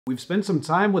We've spent some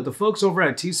time with the folks over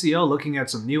at TCL looking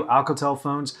at some new Alcatel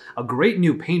phones, a great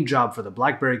new paint job for the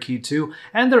BlackBerry KEY2,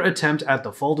 and their attempt at the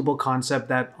foldable concept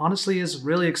that honestly is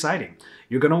really exciting.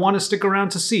 You're going to want to stick around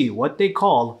to see what they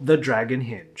call the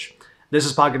DragonHinge. This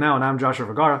is Pocketnow and I'm Joshua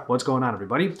Vergara. What's going on,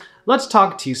 everybody? Let's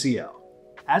talk TCL.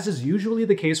 As is usually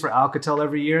the case for Alcatel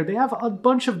every year, they have a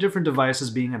bunch of different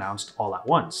devices being announced all at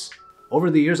once. Over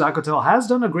the years, Alcatel has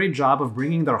done a great job of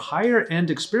bringing their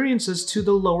higher-end experiences to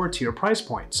the lower-tier price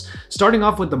points. Starting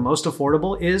off with the most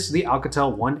affordable is the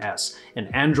Alcatel One S, an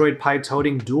Android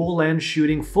Pie-toting, dual-lens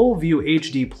shooting, full-view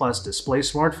HD Plus display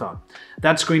smartphone.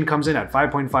 That screen comes in at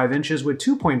 5.5 inches with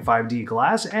 2.5D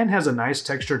glass and has a nice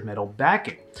textured metal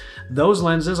backing. Those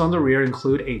lenses on the rear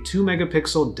include a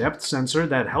 2-megapixel depth sensor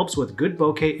that helps with good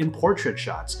bokeh in portrait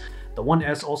shots. The One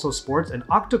S also sports an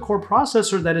octa-core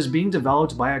processor that is being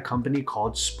developed by a company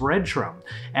called Spreadtrum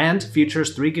and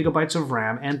features 3GB of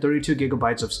RAM and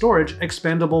 32GB of storage,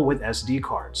 expandable with SD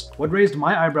cards. What raised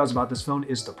my eyebrows about this phone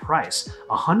is the price,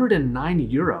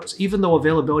 €109, even though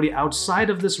availability outside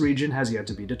of this region has yet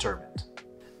to be determined.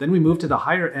 Then we move to the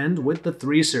higher end with the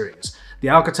 3 series. The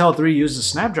Alcatel 3 uses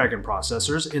Snapdragon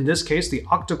processors, in this case the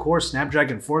octa-core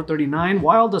Snapdragon 439,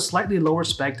 while the slightly lower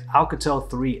spec Alcatel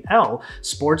 3L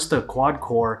sports the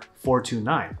quad-core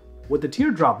 429. With the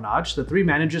teardrop notch, the 3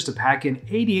 manages to pack in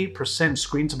 88%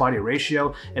 screen-to-body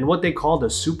ratio and what they call the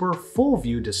super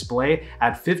full-view display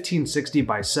at 1560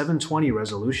 by 720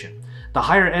 resolution. The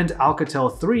higher-end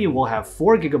Alcatel 3 will have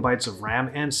 4GB of RAM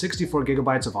and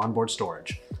 64GB of onboard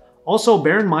storage. Also,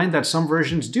 bear in mind that some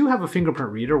versions do have a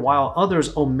fingerprint reader while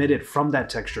others omit it from that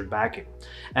textured backing.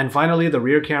 And finally, the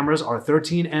rear cameras are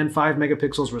 13 and 5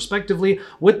 megapixels respectively,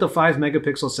 with the 5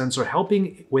 megapixel sensor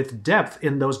helping with depth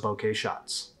in those bokeh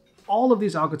shots. All of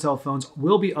these Alcatel phones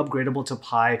will be upgradable to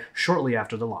Pi shortly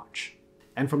after the launch.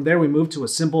 And from there we move to a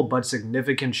simple but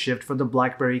significant shift for the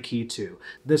BlackBerry KEY2.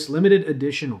 This limited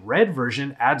edition red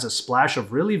version adds a splash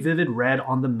of really vivid red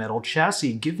on the metal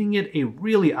chassis, giving it a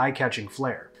really eye-catching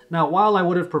flare. Now, while I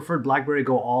would have preferred BlackBerry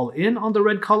go all in on the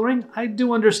red coloring, I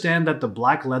do understand that the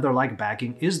black leather-like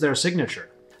backing is their signature.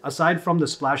 Aside from the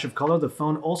splash of color, the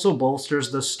phone also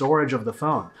bolsters the storage of the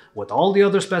phone. With all the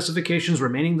other specifications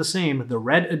remaining the same, the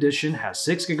red edition has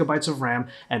 6GB of RAM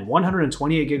and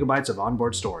 128GB of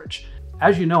onboard storage.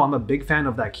 As you know, I'm a big fan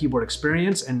of that keyboard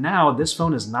experience, and now this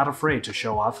phone is not afraid to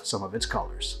show off some of its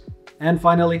colors. And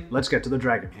finally, let's get to the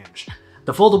DragonHinge,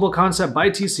 the foldable concept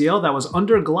by TCL that was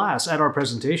under glass at our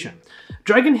presentation.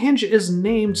 DragonHinge is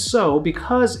named so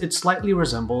because it slightly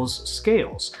resembles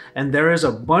scales, and there is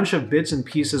a bunch of bits and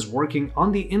pieces working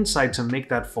on the inside to make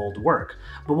that fold work.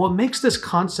 But what makes this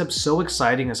concept so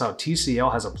exciting is how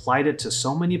TCL has applied it to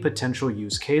so many potential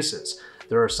use cases.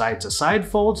 There are side-to-side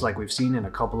folds like we've seen in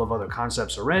a couple of other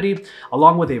concepts already,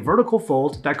 along with a vertical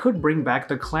fold that could bring back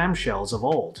the clamshells of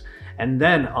old. And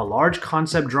then a large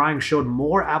concept drawing showed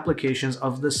more applications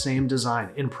of the same design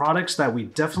in products that we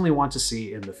definitely want to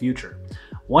see in the future.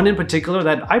 One in particular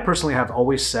that I personally have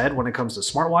always said when it comes to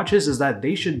smartwatches is that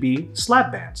they should be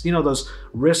slap bands. You know, those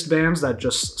wristbands that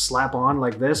just slap on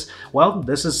like this? Well,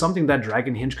 this is something that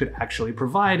DragonHinge could actually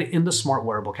provide in the smart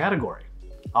wearable category.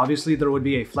 Obviously, there would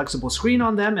be a flexible screen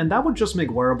on them, and that would just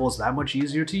make wearables that much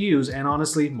easier to use and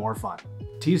honestly more fun.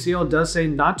 TCL does say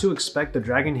not to expect the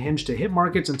DragonHinge to hit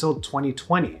markets until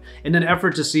 2020, in an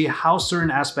effort to see how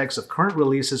certain aspects of current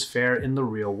releases fare in the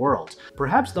real world.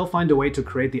 Perhaps they'll find a way to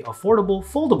create the affordable,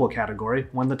 foldable category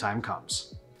when the time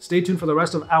comes. Stay tuned for the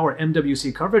rest of our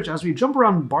MWC coverage as we jump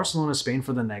around Barcelona, Spain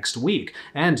for the next week.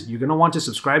 And you're going to want to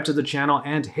subscribe to the channel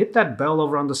and hit that bell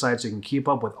over on the side so you can keep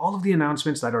up with all of the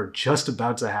announcements that are just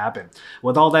about to happen.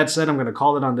 With all that said, I'm going to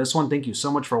call it on this one. Thank you so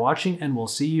much for watching, and we'll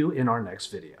see you in our next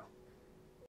video.